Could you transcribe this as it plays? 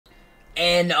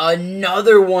And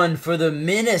another one for the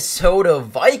Minnesota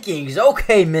Vikings.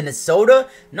 Okay, Minnesota,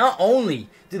 not only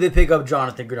do they pick up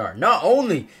Jonathan Grenard, not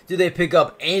only do they pick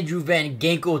up Andrew Van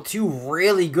Ginkel, two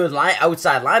really good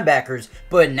outside linebackers,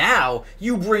 but now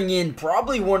you bring in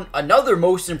probably another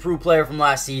most improved player from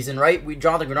last season, right?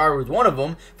 Jonathan Grenard was one of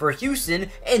them for Houston,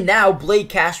 and now Blake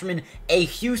Cashman, a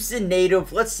Houston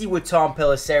native. Let's see what Tom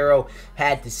Pelissero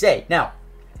had to say. Now,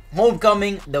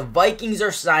 homecoming, the Vikings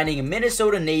are signing a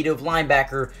Minnesota native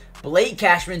linebacker Blake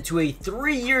Cashman to a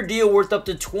 3-year deal worth up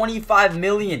to $25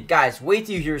 million. Guys, wait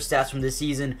till you hear stats from this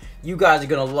season. You guys are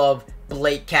going to love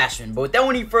Blake Cashman. But without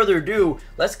any further ado,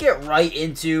 let's get right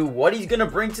into what he's going to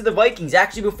bring to the Vikings.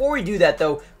 Actually, before we do that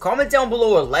though, comment down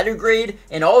below a letter grade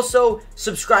and also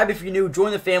subscribe if you're new.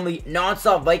 Join the family.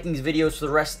 Non-stop Vikings videos for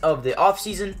the rest of the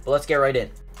offseason. But let's get right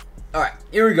in. Alright,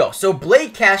 here we go. So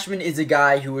Blake Cashman is a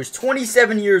guy who is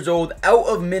 27 years old, out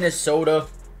of Minnesota,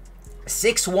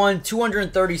 6'1",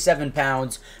 237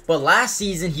 pounds, but last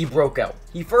season he broke out.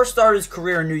 He first started his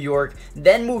career in New York,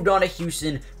 then moved on to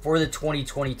Houston for the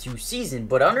 2022 season.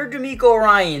 But under DeMeco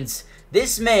Ryans,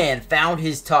 this man found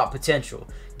his top potential,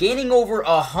 gaining over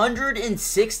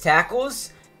 106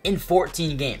 tackles in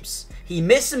 14 games. He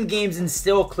missed some games and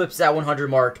still clips that 100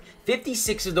 mark.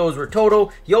 56 of those were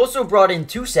total. He also brought in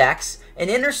 2 sacks, an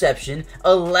interception,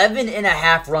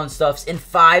 11.5 run stuffs, and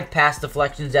 5 pass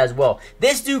deflections as well.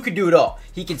 This dude could do it all.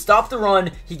 He can stop the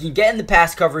run. He can get in the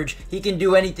pass coverage. He can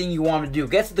do anything you want him to do.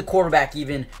 Gets to the quarterback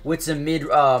even with some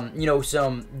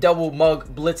some double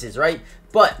mug blitzes, right?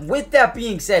 But with that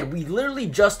being said, we literally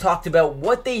just talked about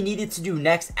what they needed to do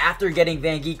next after getting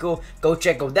Van Ginkel. Go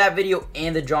check out that video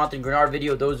and the Jonathan Grenard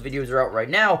video. Those videos are out right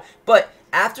now. But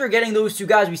after getting those two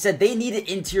guys, we said they needed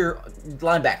interior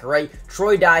linebacker, right?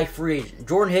 Troy Dye, free agent.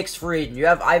 Jordan Hicks, free agent. You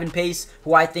have Ivan Pace,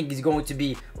 who I think is going to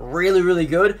be really, really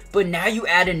good. But now you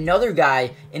add another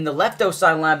guy in the left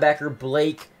outside linebacker,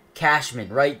 Blake Cashman,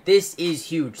 right? This is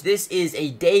huge. This is a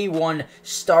day one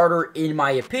starter in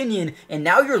my opinion. And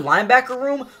now your linebacker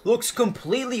room looks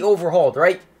completely overhauled,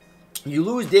 right? You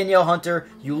lose Danielle Hunter,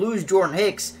 you lose Jordan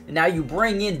Hicks, and now you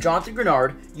bring in Jonathan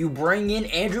Grenard, you bring in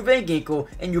Andrew Van Ginkel,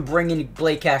 and you bring in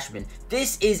Blake Cashman.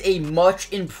 This is a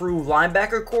much improved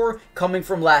linebacker core coming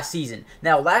from last season.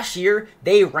 Now, last year,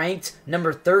 they ranked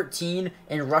number 13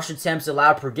 in rush attempts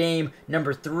allowed per game,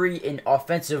 number 3 in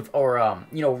offensive or,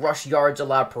 rush yards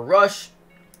allowed per rush,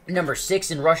 number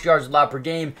 6 in rush yards allowed per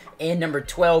game, and number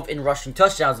 12 in rushing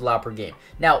touchdowns allowed per game.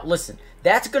 Now, listen,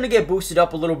 that's going to get boosted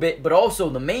up a little bit, but also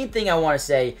the main thing I want to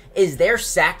say is their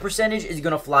sack percentage is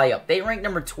going to fly up. They rank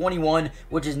number 21,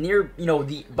 which is near,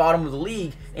 the bottom of the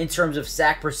league in terms of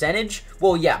sack percentage.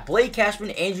 Well, yeah, Blake Cashman,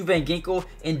 Andrew Van Ginkel,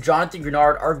 and Jonathan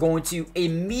Grenard are going to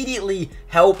immediately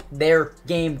help their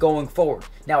game going forward.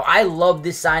 Now, I love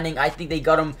this signing. I think they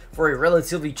got him for a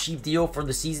relatively cheap deal for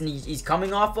the season he's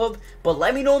coming off of. But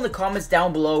let me know in the comments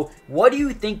down below, what do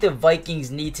you think the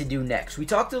Vikings need to do next? We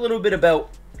talked a little bit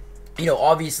about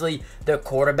obviously the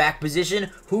quarterback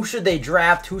position. Who should they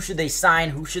draft? Who should they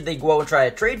sign? Who should they go out and try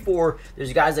to trade for?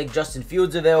 There's guys like Justin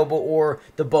Fields available, or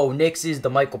the Bo Nixes, the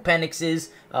Michael Penixes,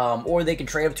 or they can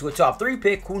trade up to a top 3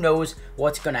 pick. Who knows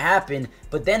what's going to happen?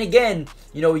 But then again,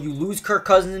 you lose Kirk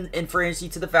Cousins in free agency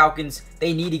to the Falcons.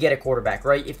 They need to get a quarterback,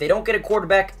 right? If they don't get a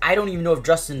quarterback, I don't even know if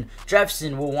Justin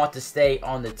Jefferson will want to stay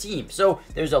on the team. So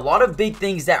there's a lot of big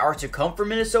things that are to come for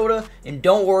Minnesota, and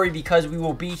don't worry, because we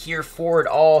will be here for it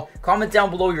all. Comment down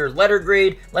below your letter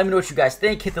grade. Let me know what you guys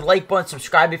think. Hit the like button,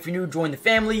 subscribe if you're new, join the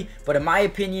family. But in my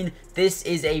opinion, this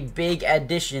is a big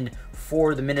addition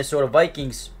for the Minnesota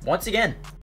Vikings once again.